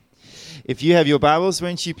If you have your Bibles,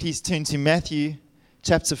 won't you please turn to Matthew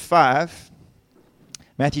chapter 5.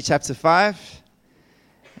 Matthew chapter 5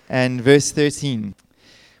 and verse 13.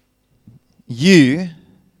 You,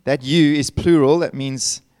 that you is plural. That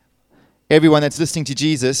means everyone that's listening to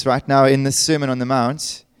Jesus right now in this Sermon on the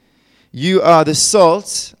Mount. You are the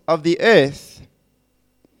salt of the earth.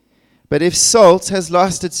 But if salt has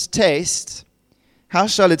lost its taste, how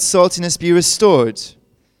shall its saltiness be restored?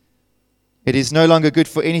 It is no longer good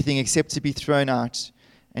for anything except to be thrown out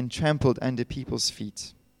and trampled under people's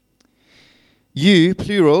feet. You,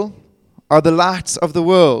 plural, are the light of the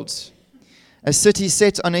world. A city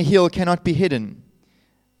set on a hill cannot be hidden,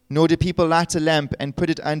 nor do people light a lamp and put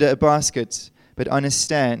it under a basket, but on a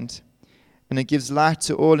stand, and it gives light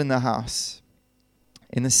to all in the house.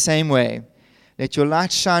 In the same way, let your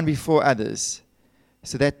light shine before others,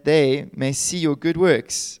 so that they may see your good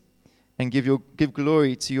works and give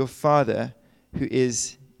glory to your Father who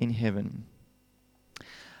is in heaven.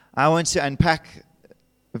 I want to unpack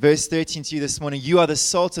verse 13 to you this morning. You are the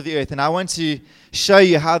salt of the earth. And I want to show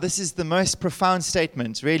you how this is the most profound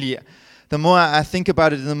statement, really. The more I think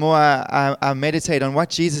about it, the more I meditate on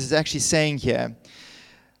what Jesus is actually saying here.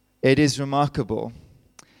 It is remarkable.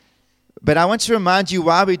 But I want to remind you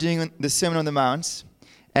why we're doing the Sermon on the Mount.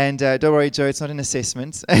 And don't worry, Joe, it's not an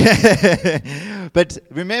assessment. But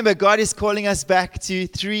remember, God is calling us back to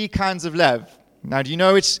three kinds of love. Now, do you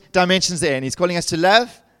know which dimensions they're in? He's calling us to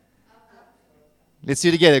love. Let's do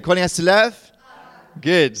it together. Calling us to love.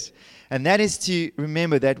 Good. And that is to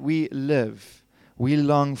remember that we live, we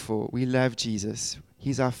long for, we love Jesus.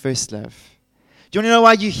 He's our first love. Do you want to know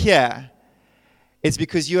why you're here? It's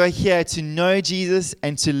because you are here to know Jesus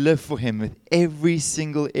and to live for Him with every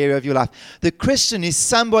single area of your life. The Christian is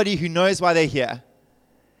somebody who knows why they're here.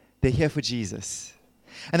 They're here for Jesus.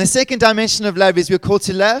 And the second dimension of love is we're called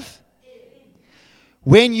to love.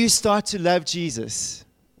 When you start to love Jesus,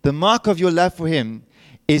 the mark of your love for Him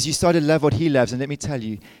is you start to love what He loves. And let me tell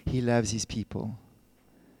you, He loves His people.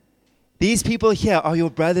 These people here are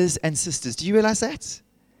your brothers and sisters. Do you realize that?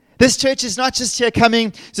 This church is not just here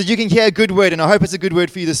coming so you can hear a good word, and I hope it's a good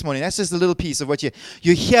word for you this morning. That's just a little piece of what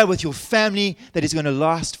you're here with your family that is going to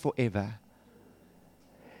last forever.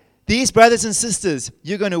 These brothers and sisters,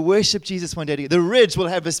 you're going to worship Jesus one day together. The Ridge will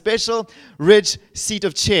have a special Ridge seat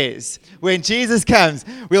of chairs. When Jesus comes,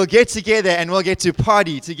 we'll get together and we'll get to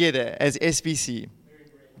party together as SBC.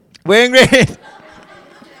 Wearing red.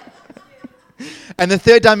 And the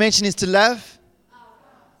third dimension is to love.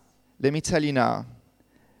 Let me tell you now.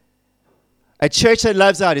 A church that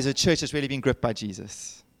loves out is a church that's really been gripped by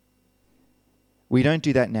Jesus. We don't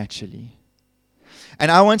do that naturally.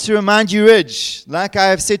 And I want to remind you, Ridge, like I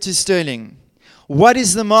have said to Sterling, what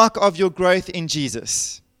is the mark of your growth in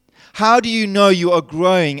Jesus? How do you know you are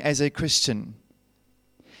growing as a Christian?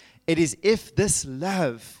 It is if this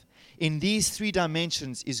love in these three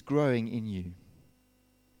dimensions is growing in you.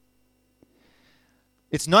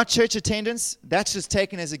 It's not church attendance, that's just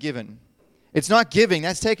taken as a given. It's not giving,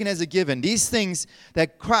 that's taken as a given. These things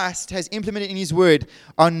that Christ has implemented in His Word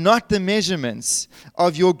are not the measurements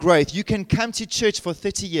of your growth. You can come to church for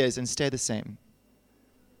 30 years and stay the same.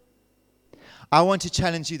 I want to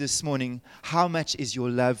challenge you this morning, how much is your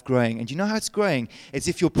love growing? And you know how it's growing? It's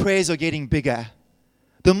if your prayers are getting bigger.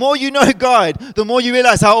 The more you know God, the more you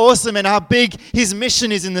realize how awesome and how big His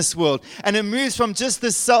mission is in this world. And it moves from just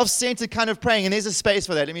this self-centered kind of praying, and there's a space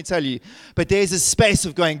for that, let me tell you. But there's a space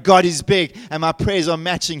of going, God is big, and my prayers are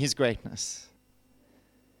matching His greatness.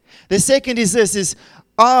 The second is this,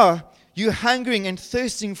 are you hungering and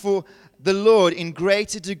thirsting for the Lord in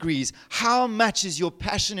greater degrees? How much is your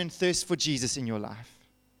passion and thirst for Jesus in your life?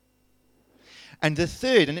 And the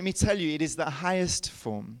third, and let me tell you, it is the highest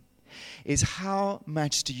form, is how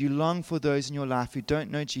much do you long for those in your life who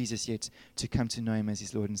don't know Jesus yet to come to know Him as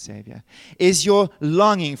His Lord and Savior? Is your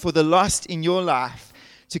longing for the lost in your life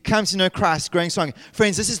to come to know Christ growing strong?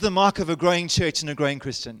 Friends, this is the mark of a growing church and a growing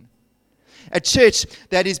Christian. A church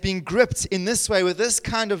that is being gripped in this way with this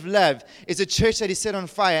kind of love is a church that is set on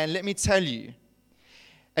fire. And let me tell you,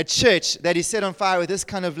 a church that is set on fire with this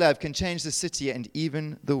kind of love can change the city and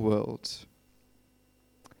even the world.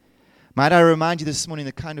 Might I remind you this morning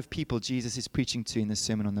the kind of people Jesus is preaching to in the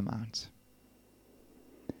Sermon on the Mount?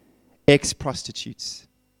 Ex-prostitutes,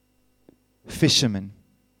 fishermen,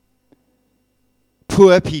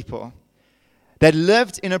 poor people that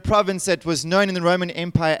lived in a province that was known in the Roman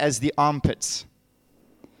Empire as the armpit.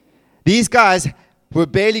 These guys were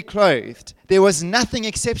barely clothed. There was nothing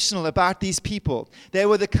exceptional about these people. They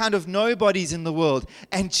were the kind of nobodies in the world.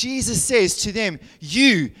 And Jesus says to them,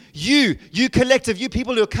 you collective, you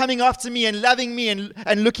people who are coming after me and loving me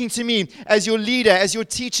and looking to me as your leader, as your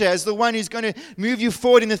teacher, as the one who's going to move you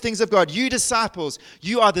forward in the things of God. You disciples,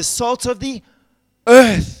 you are the salt of the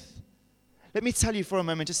earth. Let me tell you for a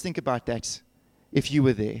moment, just think about that if you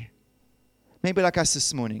were there. Maybe like us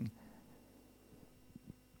this morning.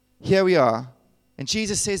 Here we are. And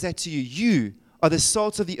Jesus says that to you. You are the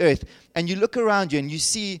salt of the earth. And you look around you and you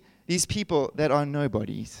see these people that are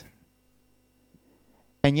nobodies.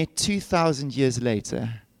 And yet 2,000 years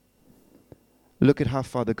later, look at how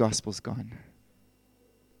far the gospel's gone.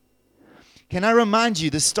 Can I remind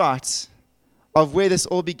you the start of where this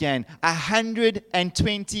all began?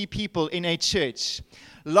 120 people in a church,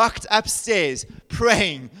 locked upstairs,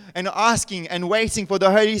 praying and asking and waiting for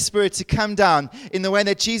the Holy Spirit to come down in the way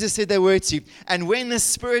that Jesus said they were to. And when the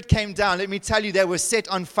Spirit came down, let me tell you, they were set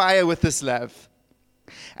on fire with this love.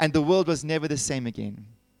 And the world was never the same again.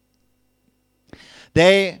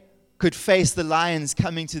 They could face the lions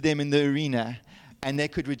coming to them in the arena, and they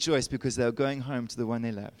could rejoice because they were going home to the one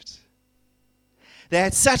they loved. They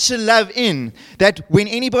had such a love in that when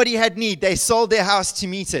anybody had need, they sold their house to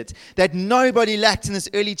meet it. That nobody lacked in this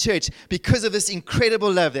early church because of this incredible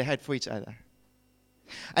love they had for each other.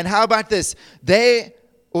 And how about this? They,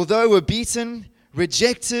 although were beaten,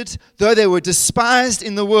 rejected, though they were despised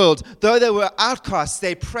in the world, though they were outcasts,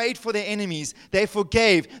 they prayed for their enemies, they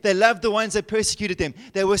forgave, they loved the ones that persecuted them.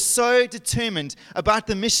 They were so determined about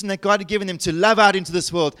the mission that God had given them to love out into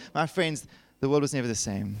this world. My friends, the world was never the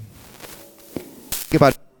same.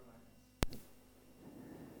 About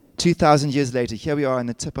 2,000 years later, here we are in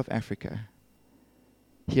the tip of Africa,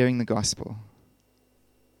 hearing the gospel.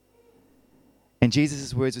 And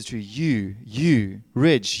Jesus' words are true. You,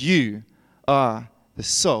 Ridge, you are the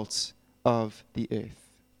salt of the earth.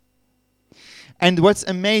 And what's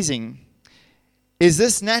amazing is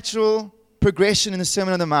this natural progression in the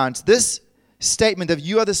Sermon on the Mount, this statement of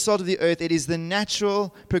you are the salt of the earth, it is the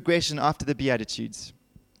natural progression after the Beatitudes.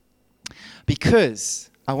 Because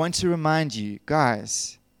I want to remind you,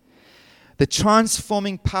 guys, the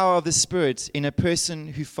transforming power of the Spirit in a person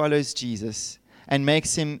who follows Jesus and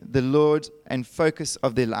makes him the Lord and focus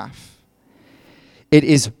of their life, it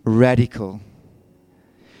is radical.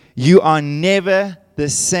 You are never the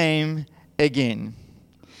same again.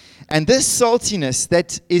 And this saltiness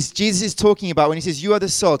that is Jesus is talking about when he says you are the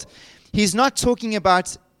salt, he's not talking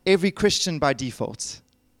about every Christian by default.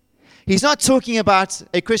 He's not talking about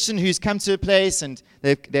a Christian who's come to a place and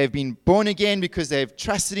they've been born again because they've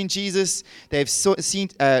trusted in Jesus. They've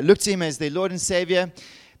looked to him as their Lord and Savior.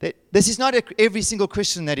 This is not every single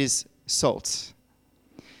Christian that is salt.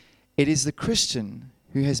 It is the Christian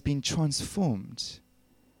who has been transformed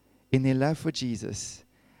in their love for Jesus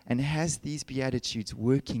and has these Beatitudes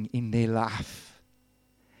working in their life.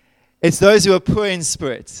 It's those who are poor in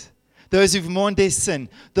spirit, those who've mourned their sin,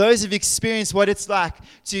 those who've experienced what it's like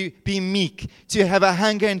to be meek, to have a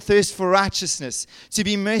hunger and thirst for righteousness, to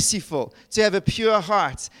be merciful, to have a pure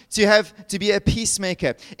heart, to be a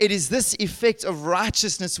peacemaker. It is this effect of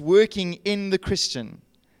righteousness working in the Christian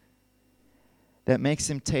that makes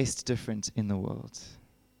him taste different in the world.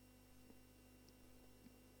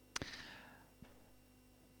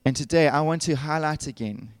 And today I want to highlight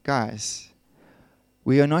again, guys,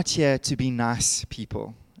 we are not here to be nice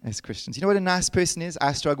people as Christians. You know what a nice person is?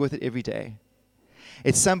 I struggle with it every day.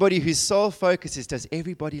 It's somebody whose sole focus is, does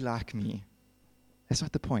everybody like me? That's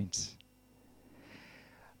not the point.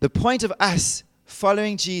 The point of us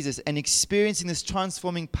following Jesus and experiencing this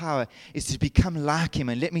transforming power is to become like him.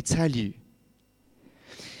 And let me tell you,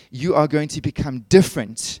 you are going to become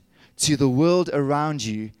different to the world around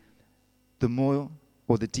you the more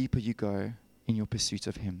or the deeper you go in your pursuit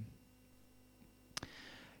of him.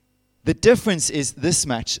 The difference is this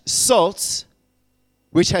much. Salt,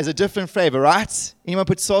 which has a different flavor, right? Anyone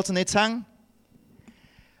put salt on their tongue?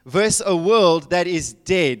 Versus a world that is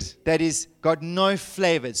dead, that is got no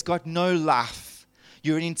flavor, it's got no life.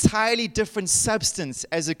 You're an entirely different substance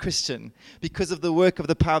as a Christian because of the work of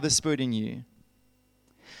the power of the Spirit in you.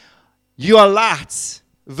 You are light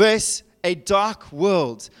versus a dark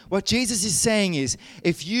world. What Jesus is saying is,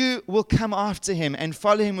 if you will come after him and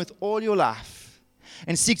follow him with all your life,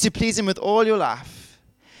 and seek to please him with all your life,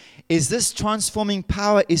 is this transforming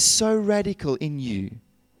power is so radical in you.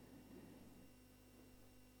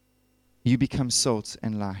 You become salt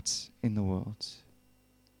and light in the world.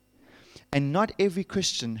 And not every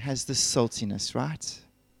Christian has this saltiness, right?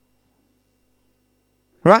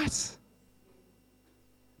 Right?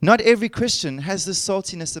 Not every Christian has this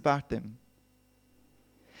saltiness about them.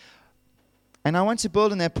 And I want to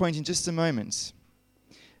build on that point in just a moment.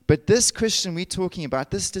 But this Christian we're talking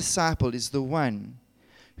about, this disciple, is the one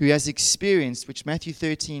who has experienced, which Matthew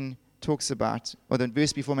 13 talks about, or the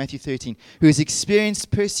verse before Matthew 13, who has experienced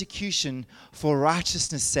persecution for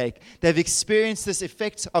righteousness' sake. They've experienced this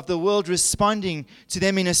effect of the world responding to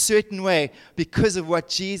them in a certain way because of what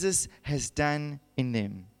Jesus has done in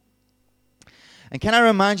them. And can I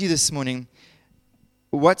remind you this morning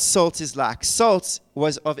what salt is like? Salt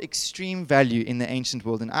was of extreme value in the ancient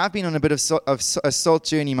world, and I've been on a bit of a salt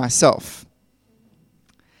journey myself.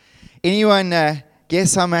 Anyone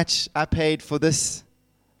guess how much I paid for this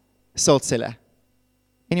salt cellar?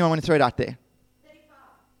 Anyone want to throw it out there?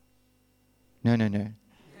 35. No.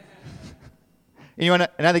 Anyone,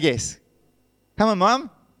 another guess? Come on, Mom.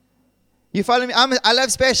 You follow me? I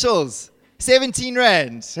love specials. 17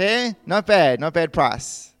 rand. Hey? Not bad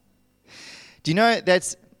price. Do you know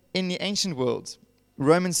that in the ancient world,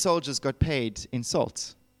 Roman soldiers got paid in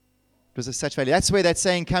salt? It was of such value. That's where that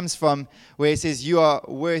saying comes from, where it says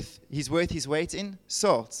he's worth his weight in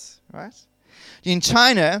salt, right? In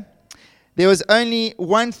China, there was only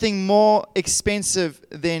one thing more expensive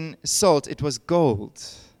than salt. It was gold.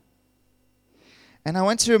 And I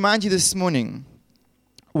want to remind you this morning,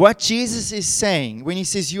 what Jesus is saying when he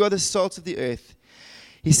says you are the salt of the earth,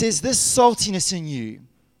 he says this saltiness in you,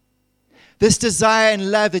 this desire and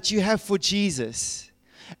love that you have for Jesus,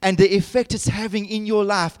 and the effect it's having in your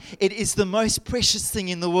life, it is the most precious thing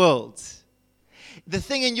in the world. The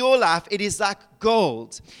thing in your life, it is like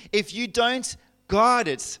gold. If you don't guard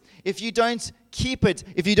it, if you don't keep it,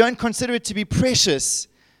 if you don't consider it to be precious,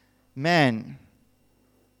 man,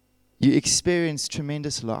 you experience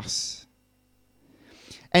tremendous loss.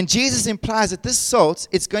 And Jesus implies that this salt,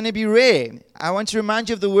 it's going to be rare. I want to remind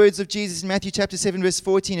you of the words of Jesus in Matthew chapter 7, verse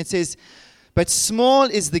 14. It says, "But small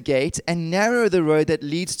is the gate and narrow the road that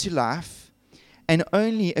leads to life, and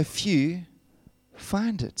only a few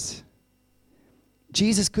find it."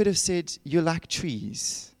 Jesus could have said, you're like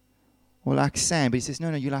trees or like sand, but he says,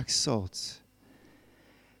 no, you're like salt.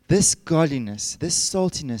 This godliness, this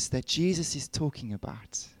saltiness that Jesus is talking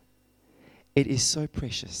about, it is so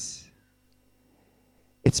precious.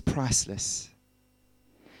 It's priceless.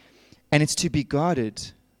 And it's to be guarded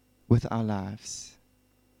with our lives.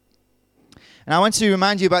 And I want to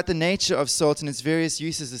remind you about the nature of salt and its various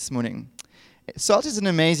uses this morning. Salt is an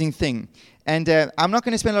amazing thing. And I'm not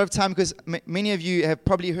going to spend a lot of time because many of you have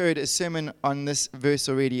probably heard a sermon on this verse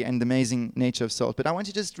already and the amazing nature of salt. But I want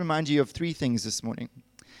to just remind you of three things this morning.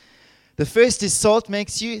 The first is salt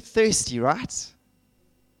makes you thirsty, right?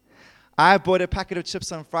 I bought a packet of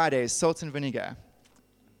chips on Friday, salt and vinegar.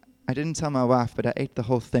 I didn't tell my wife, but I ate the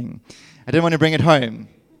whole thing. I didn't want to bring it home.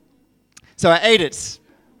 So I ate it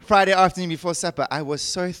Friday afternoon before supper. I was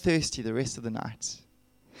so thirsty the rest of the night.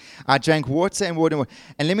 I drank water and water and water.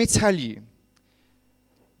 And let me tell you,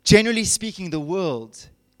 generally speaking, the world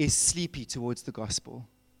is sleepy towards the gospel.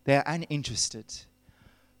 They are uninterested.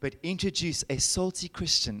 But introduce a salty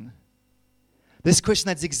Christian, this Christian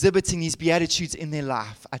that's exhibiting these beatitudes in their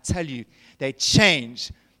life, I tell you, they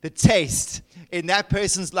change the taste in that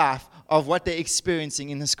person's life of what they're experiencing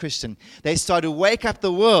in this Christian. They start to wake up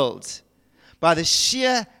the world by the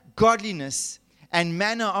sheer godliness and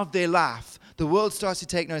manner of their life. The world starts to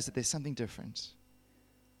take notice that there's something different.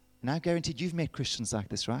 And I guarantee you've met Christians like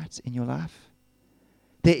this, right, in your life?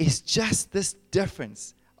 There is just this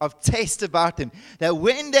difference of taste about them that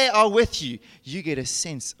when they are with you, you get a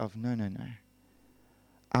sense of, no.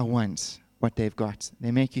 I want what they've got.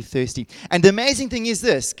 They make you thirsty. And the amazing thing is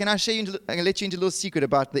this. Can I share you? I'm going to let you into a little secret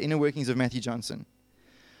about the inner workings of Matthew Johnson.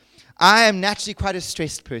 I am naturally quite a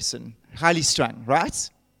stressed person, highly strung, right?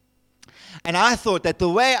 And I thought that the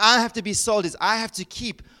way I have to be sold is I have to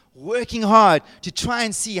keep working hard to try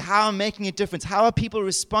and see how I'm making a difference. How are people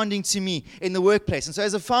responding to me in the workplace? And so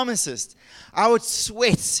as a pharmacist, I would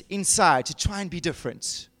sweat inside to try and be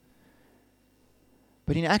different.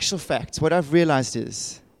 But in actual fact, what I've realized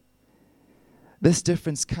is this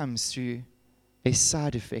difference comes through a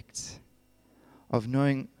side effect of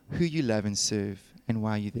knowing who you love and serve and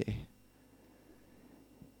why you're there.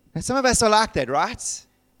 And some of us are like that, right?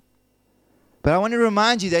 But I want to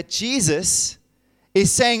remind you that Jesus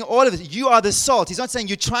is saying all of it. You are the salt. He's not saying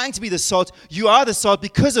you're trying to be the salt. You are the salt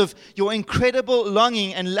because of your incredible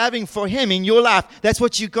longing and loving for Him in your life. That's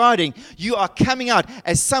what you're guarding. You are coming out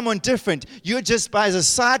as someone different. You're just as a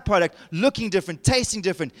side product, looking different, tasting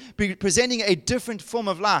different, presenting a different form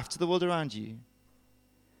of life to the world around you.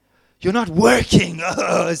 You're not working.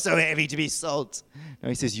 Oh, it's so heavy to be salt. No,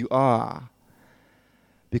 He says you are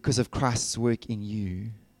because of Christ's work in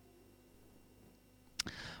you.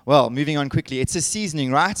 Well, moving on quickly. It's a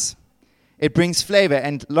seasoning, right? It brings flavor.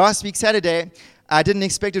 And last week, Saturday, I didn't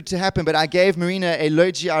expect it to happen, but I gave Marina a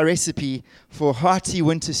low GI recipe for hearty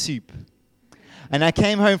winter soup. And I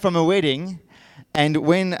came home from a wedding, and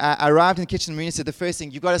when I arrived in the kitchen, Marina said, the first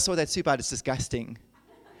thing, you've got to sort that soup out, it's disgusting.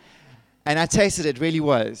 And I tasted it, really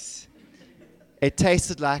was. It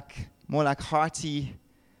tasted more like hearty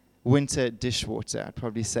winter dishwater, I'd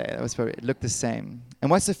probably say. It looked the same.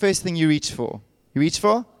 And what's the first thing you reach for? You reach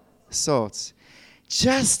for? Salt.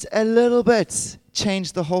 Just a little bit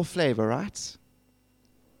changed the whole flavor, right?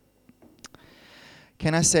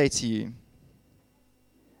 Can I say to you,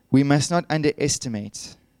 we must not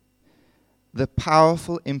underestimate the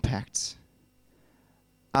powerful impact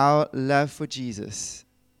our love for Jesus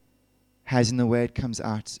has in the way it comes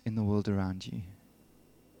out in the world around you.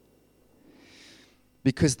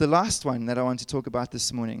 Because the last one that I want to talk about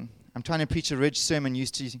this morning, I'm trying to preach a rich sermon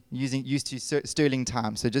used to sterling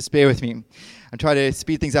time, so just bear with me. I'm trying to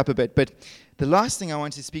speed things up a bit. But the last thing I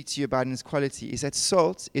want to speak to you about in its quality is that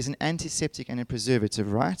salt is an antiseptic and a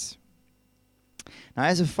preservative, right? Now,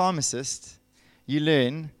 as a pharmacist, you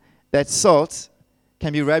learn that salt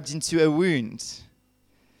can be rubbed into a wound.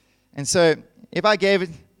 And so, if I gave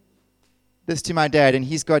this to my dad and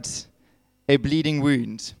he's got a bleeding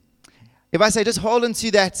wound, if I say, just hold onto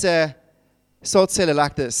that salt cellar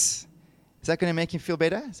like this, is that going to make him feel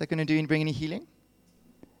better? Is that going to bring any healing?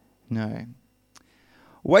 No.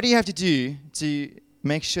 What do you have to do to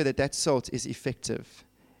make sure that salt is effective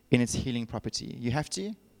in its healing property? You have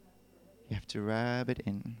to rub it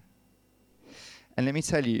in. And let me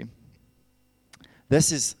tell you,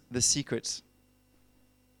 this is the secret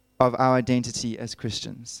of our identity as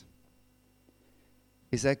Christians.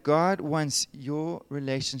 Is that God wants your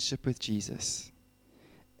relationship with Jesus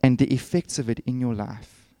and the effects of it in your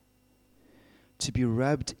life to be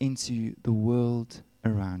rubbed into the world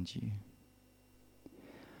around you.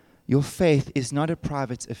 Your faith is not a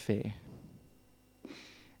private affair.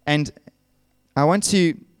 And I want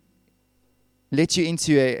to let you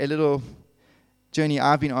into a little journey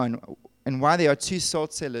I've been on, and why there are 2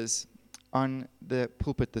 salt cellars on the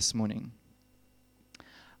pulpit this morning.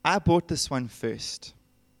 I bought this one first.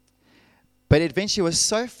 But it eventually was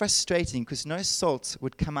so frustrating because no salt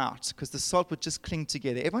would come out because the salt would just cling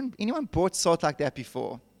together. Anyone bought salt like that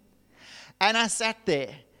before? And I sat there,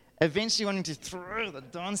 eventually wanting to throw the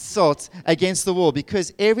darn salt against the wall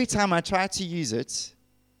because every time I tried to use it,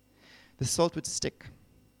 the salt would stick.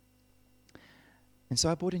 And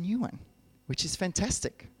so I bought a new one, which is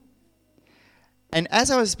fantastic. And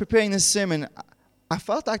as I was preparing this sermon, I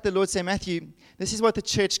felt like the Lord said, Matthew, this is what the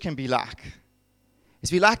church can be like.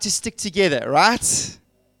 Is we like to stick together, right?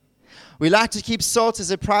 We like to keep salt as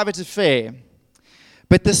a private affair.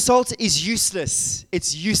 But the salt is useless.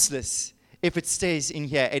 It's useless if it stays in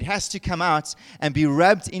here. It has to come out and be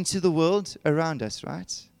rubbed into the world around us,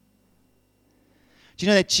 right? Do you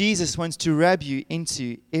know that Jesus wants to rub you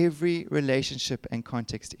into every relationship and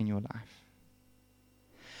context in your life?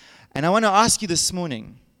 And I want to ask you this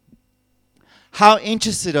morning, how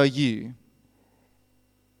interested are you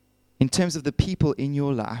in terms of the people in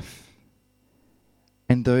your life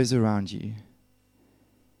and those around you?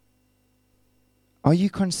 Are you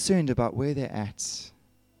concerned about where they're at?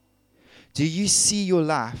 Do you see your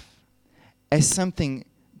life as something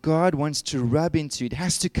God wants to rub into? It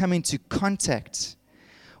has to come into contact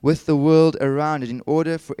with the world around it in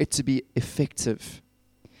order for it to be effective.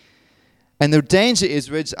 And the danger is,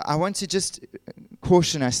 Rich, I want to just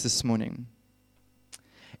caution us this morning,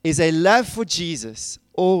 is a love for Jesus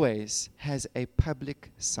always has a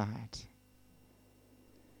public side.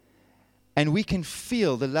 And we can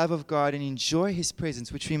feel the love of God and enjoy His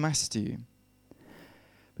presence, which we must do.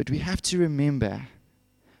 But we have to remember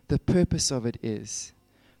the purpose of it is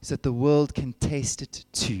so that the world can taste it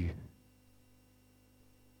too.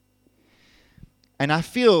 And I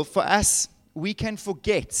feel for us, we can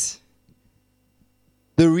forget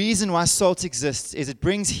the reason why salt exists is it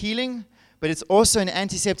brings healing, but it's also an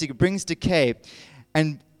antiseptic. It brings decay.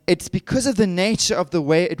 And it's because of the nature of the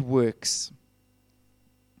way it works.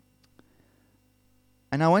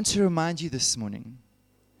 And I want to remind you this morning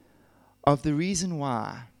of the reason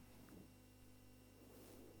why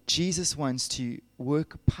Jesus wants to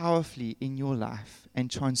work powerfully in your life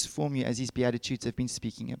and transform you as these Beatitudes have been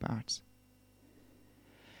speaking about.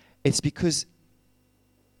 It's because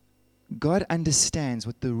God understands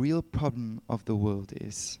what the real problem of the world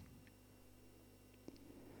is.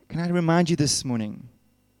 Can I remind you this morning?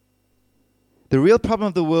 The real problem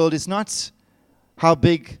of the world is not how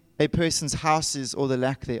big a person's house is or the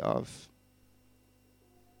lack thereof.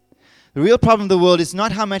 The real problem of the world is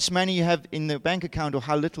not how much money you have in the bank account or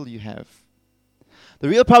how little you have. The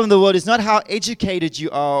real problem of the world is not how educated you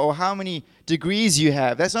are or how many degrees you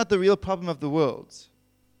have. That's not the real problem of the world.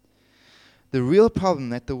 The real problem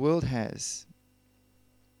that the world has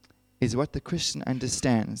is what the Christian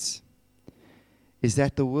understands, is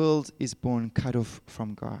that the world is born cut off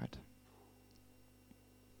from God.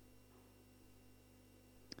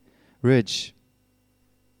 Ridge,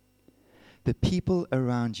 the people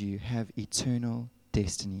around you have eternal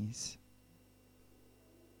destinies.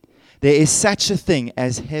 There is such a thing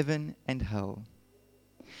as heaven and hell.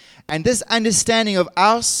 And this understanding of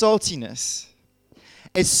our saltiness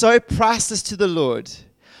is so priceless to the Lord,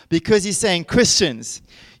 because He's saying, Christians,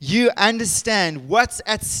 you understand what's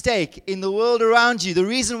at stake in the world around you. The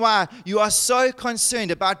reason why you are so concerned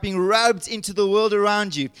about being rubbed into the world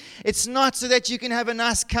around you, it's not so that you can have a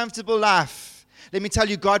nice, comfortable life. Let me tell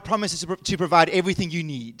you, God promises to provide everything you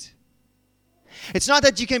need. It's not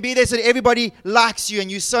that you can be there so that everybody likes you and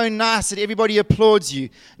you're so nice that everybody applauds you.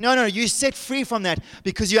 No, you're set free from that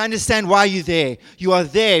because you understand why you're there. You are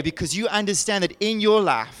there because you understand that in your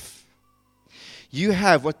life, you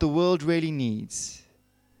have what the world really needs.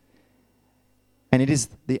 And it is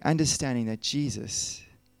the understanding that Jesus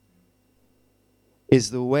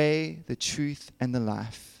is the way, the truth, and the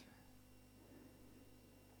life.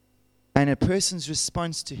 And a person's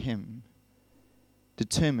response to Him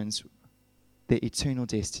determines their eternal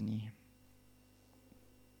destiny.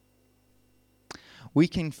 We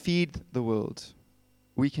can feed the world.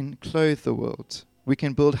 We can clothe the world. We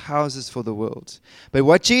can build houses for the world. But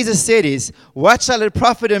what Jesus said is, what shall it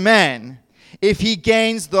profit a man if he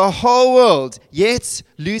gains the whole world, yet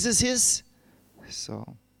loses his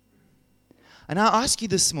soul? And I ask you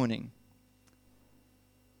this morning,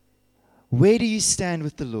 where do you stand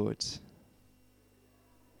with the Lord?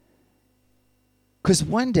 Because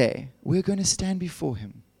one day, we're going to stand before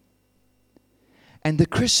Him. And the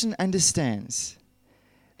Christian understands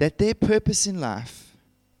that their purpose in life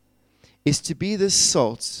is to be the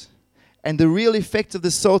salt, and the real effect of the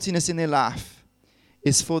saltiness in their life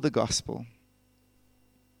is for the gospel.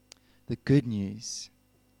 The good news.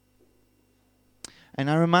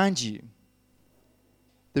 And I remind you,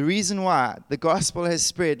 the reason why the gospel has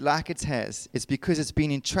spread like it has is because it's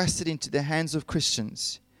been entrusted into the hands of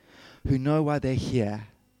Christians who know why they're here.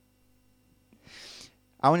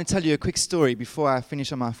 I want to tell you a quick story before I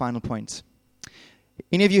finish on my final point.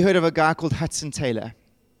 Any of you heard of a guy called Hudson Taylor?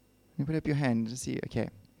 You put up your hand to see. Okay.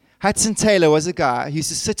 Hudson Taylor was a guy who used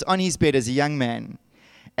to sit on his bed as a young man,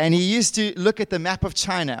 and he used to look at the map of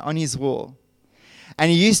China on his wall. And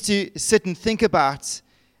he used to sit and think about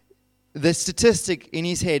the statistic in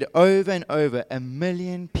his head over and over. 1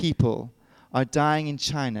 million people are dying in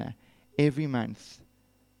China every month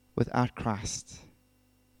without Christ.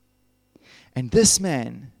 And this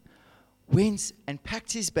man went and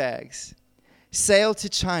packed his bags, sailed to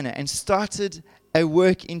China, and started a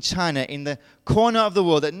work in China in the corner of the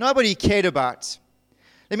world that nobody cared about.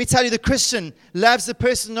 Let me tell you, the Christian loves the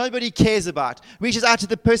person nobody cares about, reaches out to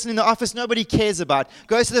the person in the office nobody cares about,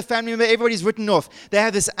 goes to the family member everybody's written off. They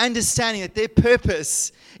have this understanding that their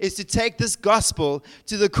purpose is to take this gospel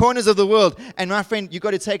to the corners of the world. And my friend, you've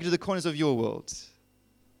got to take it to the corners of your world.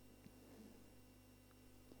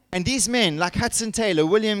 And these men, like Hudson Taylor,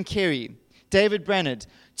 William Carey, David Brainerd,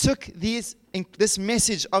 took this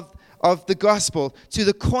message of the gospel to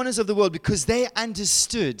the corners of the world because they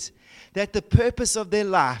understood that the purpose of their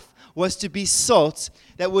life was to be salt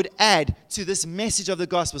that would add to this message of the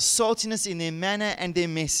gospel, saltiness in their manner and their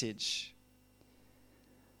message.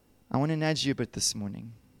 I want to nudge you a bit this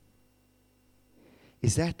morning.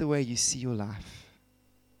 Is that the way you see your life?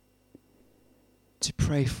 To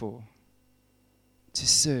pray for, to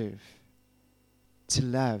serve, to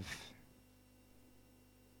love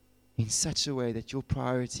in such a way that your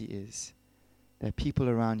priority is that people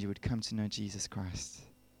around you would come to know Jesus Christ.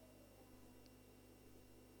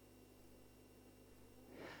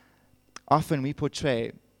 Often we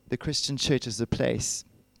portray the Christian church as a place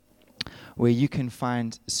where you can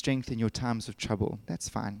find strength in your times of trouble. That's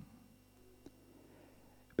fine.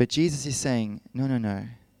 But Jesus is saying, no.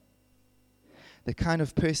 The kind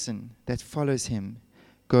of person that follows Him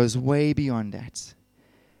goes way beyond that.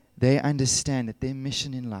 They understand that their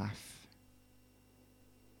mission in life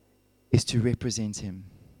is to represent Him.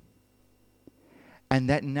 And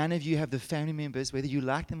that none of you have the family members, whether you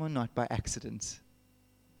like them or not, by accident.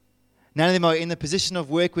 None of them are in the position of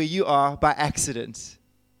work where you are by accident.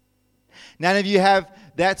 None of you have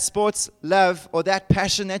that sports love or that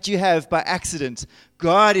passion that you have by accident.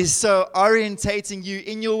 God is so orientating you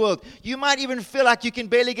in your world. You might even feel like you can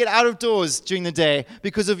barely get out of doors during the day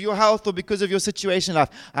because of your health or because of your situation in life.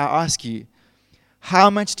 I ask you, How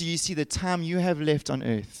much do you see the time you have left on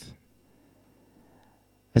earth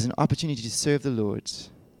as an opportunity to serve the Lord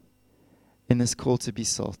in this call to be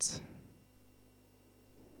salt?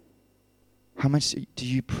 How much do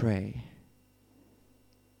you pray?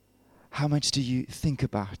 How much do you think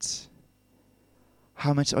about?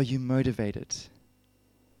 How much are you motivated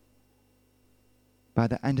by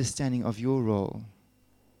the understanding of your role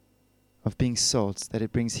of being salt, that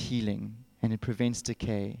it brings healing and it prevents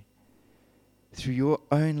decay through your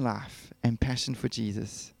own life and passion for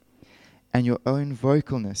Jesus and your own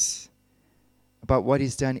vocalness about what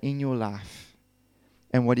He's done in your life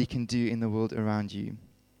and what He can do in the world around you?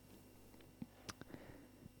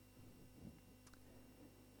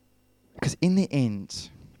 Because in the end,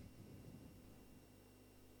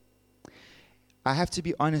 I have to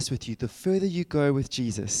be honest with you, the further you go with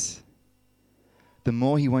Jesus, the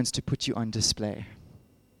more He wants to put you on display.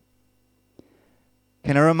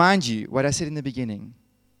 Can I remind you what I said in the beginning?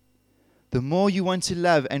 The more you want to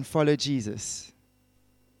love and follow Jesus,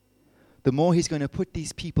 the more He's going to put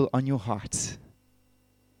these people on your heart.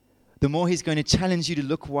 The more He's going to challenge you to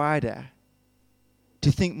look wider,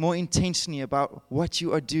 to think more intentionally about what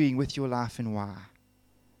you are doing with your life and why.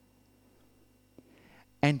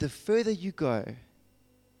 And the further you go,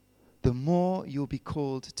 the more you'll be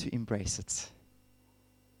called to embrace it.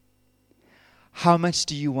 How much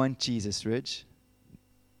do you want Jesus, Ridge?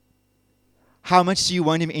 How much do you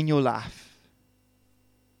want Him in your life?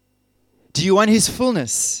 Do you want His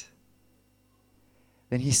fullness?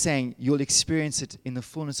 Then He's saying you'll experience it in the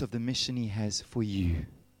fullness of the mission He has for you.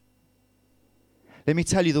 Let me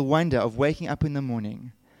tell you the wonder of waking up in the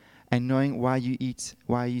morning and knowing why you eat,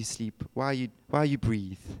 why you sleep, why you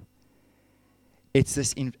breathe. It's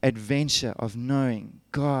this adventure of knowing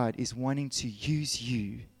God is wanting to use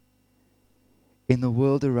you in the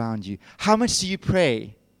world around you. How much do you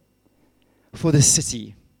pray for the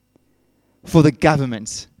city, for the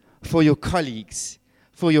government, for your colleagues,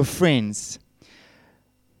 for your friends?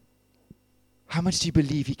 How much do you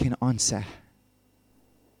believe He can answer?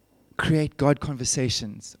 Create God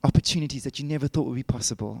conversations, opportunities that you never thought would be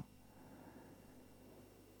possible.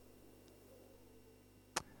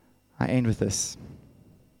 I end with this.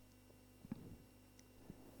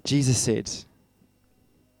 Jesus said,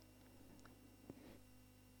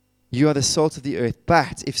 "You are the salt of the earth,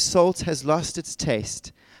 but if salt has lost its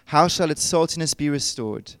taste, how shall its saltiness be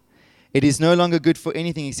restored? It is no longer good for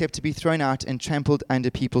anything except to be thrown out and trampled under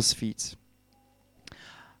people's feet."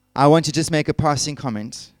 I want to just make a passing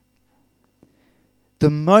comment. The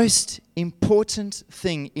most important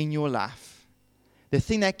thing in your life, the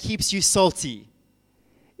thing that keeps you salty,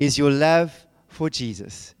 is your love for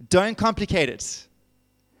Jesus. Don't complicate it.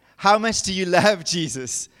 How much do you love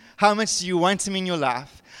Jesus? How much do you want Him in your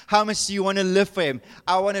life? How much do you want to live for Him?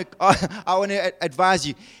 I want to advise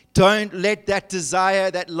you, don't let that desire,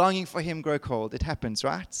 that longing for Him grow cold. It happens,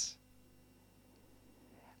 right?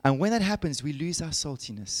 And when that happens, we lose our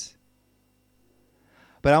saltiness.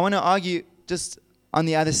 But I want to argue just on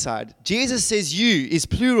the other side. Jesus says you is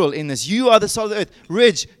plural in this. You are the salt of the earth.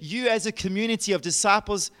 Ridge, you as a community of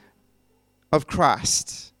disciples of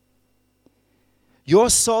Christ. Your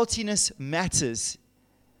saltiness matters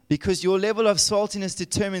because your level of saltiness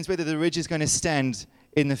determines whether the ridge is going to stand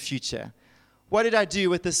in the future. What did I do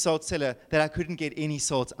with this salt cellar that I couldn't get any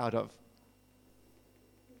salt out of?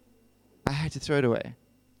 I had to throw it away.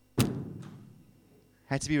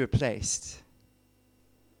 Had to be replaced.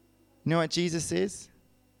 You know what Jesus says?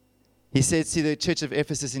 He said to the church of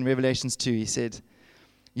Ephesus in Revelations 2, He said,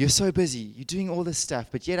 "You're so busy, you're doing all this stuff,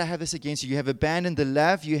 but yet I have this against you. You have abandoned the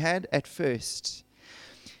love you had at first."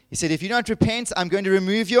 He said, "If you don't repent, I'm going to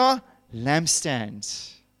remove your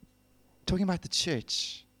lampstand." Talking about the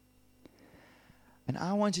church. And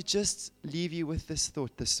I want to just leave you with this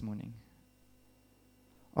thought this morning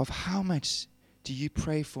of how much do you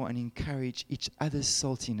pray for and encourage each other's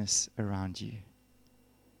saltiness around you?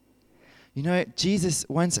 You know, Jesus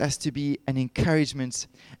wants us to be an encouragement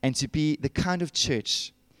and to be the kind of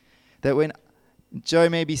church that when Joe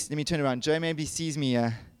maybe, let me turn around, Joe maybe sees me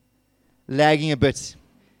lagging a bit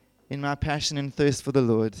in my passion and thirst for the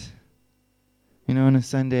Lord. You know, on a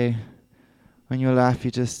Sunday, when your life,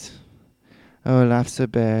 you just, oh, life's so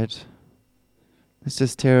bad. It's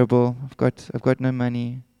just terrible. I've got no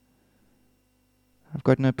money. I've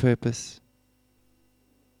got no purpose.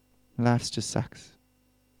 Life just sucks.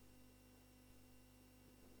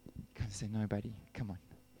 Come say, "No, buddy. Come on.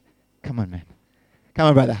 Come on, man. Come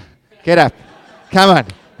on, brother. Get up. Come on.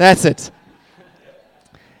 That's it.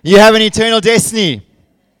 You have an eternal destiny.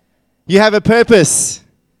 You have a purpose.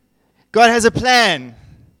 God has a plan.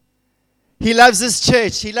 He loves this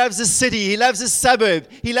church. He loves this city. He loves this suburb.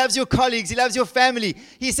 He loves your colleagues. He loves your family.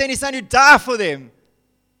 He sent his son to die for them.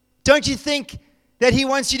 Don't you think that he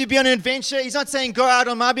wants you to be on an adventure? He's not saying go out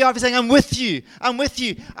on my behalf. He's saying I'm with you. I'm with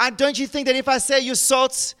you. Don't you think that if I say you're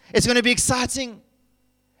salt, it's going to be exciting?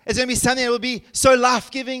 It's going to be something that will be so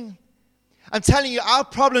life-giving? I'm telling you, our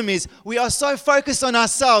problem is we are so focused on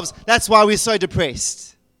ourselves. That's why we're so depressed.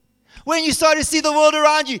 When you start to see the world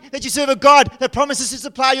around you, that you serve a God that promises to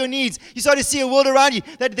supply your needs, you start to see a world around you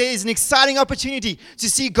that there is an exciting opportunity to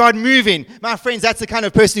see God moving. My friends, that's the kind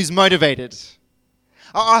of person who's motivated.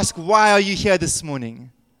 I ask, why are you here this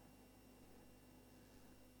morning?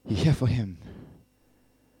 You're here for Him.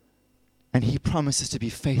 And He promises to be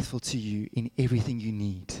faithful to you in everything you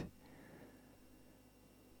need.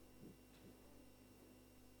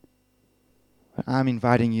 But I'm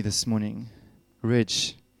inviting you this morning,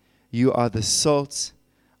 Ridge, you are the salt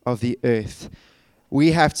of the earth.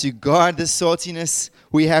 We have to guard the saltiness.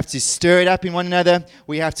 We have to stir it up in one another.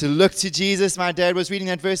 We have to look to Jesus. My dad was reading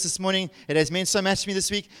that verse this morning. It has meant so much to me this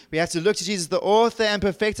week. We have to look to Jesus, the author and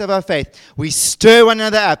perfecter of our faith. We stir one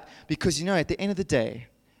another up because, at the end of the day,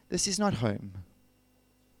 this is not home.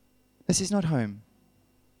 This is not home.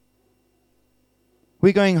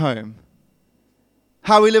 We're going home.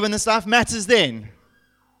 How we live in this life matters then.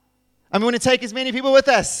 And we want to take as many people with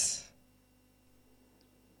us.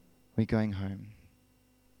 We're going home.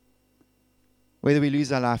 Whether we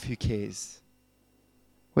lose our life, who cares?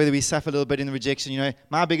 Whether we suffer a little bit in the rejection,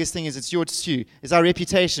 my biggest thing is it's yours too. It's our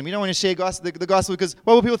reputation. We don't want to share the gospel because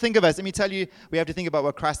what will people think of us? Let me tell you, we have to think about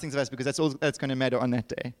what Christ thinks of us because that's all that's going to matter on that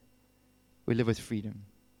day. We live with freedom.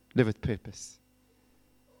 Live with purpose.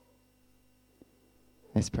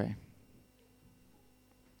 Let's pray.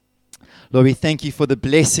 Lord, we thank you for the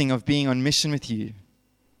blessing of being on mission with you.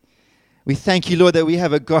 We thank you, Lord, that we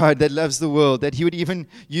have a God that loves the world, that He would even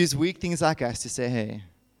use weak things like us to say, hey,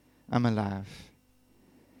 I'm alive.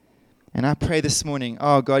 And I pray this morning,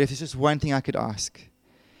 oh God, if there's just one thing I could ask,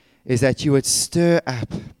 is that you would stir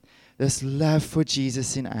up this love for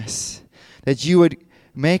Jesus in us, that you would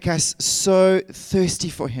make us so thirsty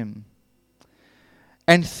for Him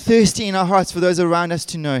and thirsty in our hearts for those around us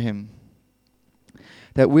to know Him,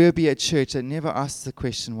 that we'll be a church that never asks the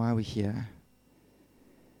question why we're here.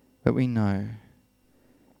 But we know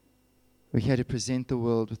we're here to present the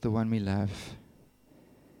world with the one we love,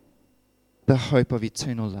 the hope of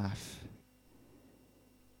eternal life,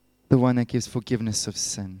 the one that gives forgiveness of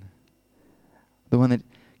sin, the one that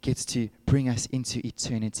gets to bring us into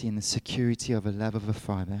eternity in the security of a love of a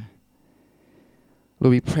Father.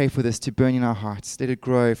 Lord, we pray for this to burn in our hearts. Let it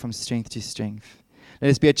grow from strength to strength.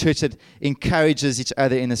 Let us be a church that encourages each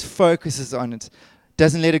other in this, focuses on it,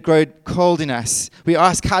 doesn't let it grow cold in us. We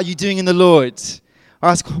ask, how are you doing in the Lord?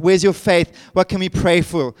 Ask, where's your faith? What can we pray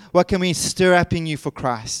for? What can we stir up in you for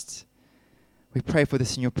Christ? We pray for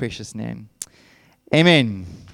this in your precious name. Amen.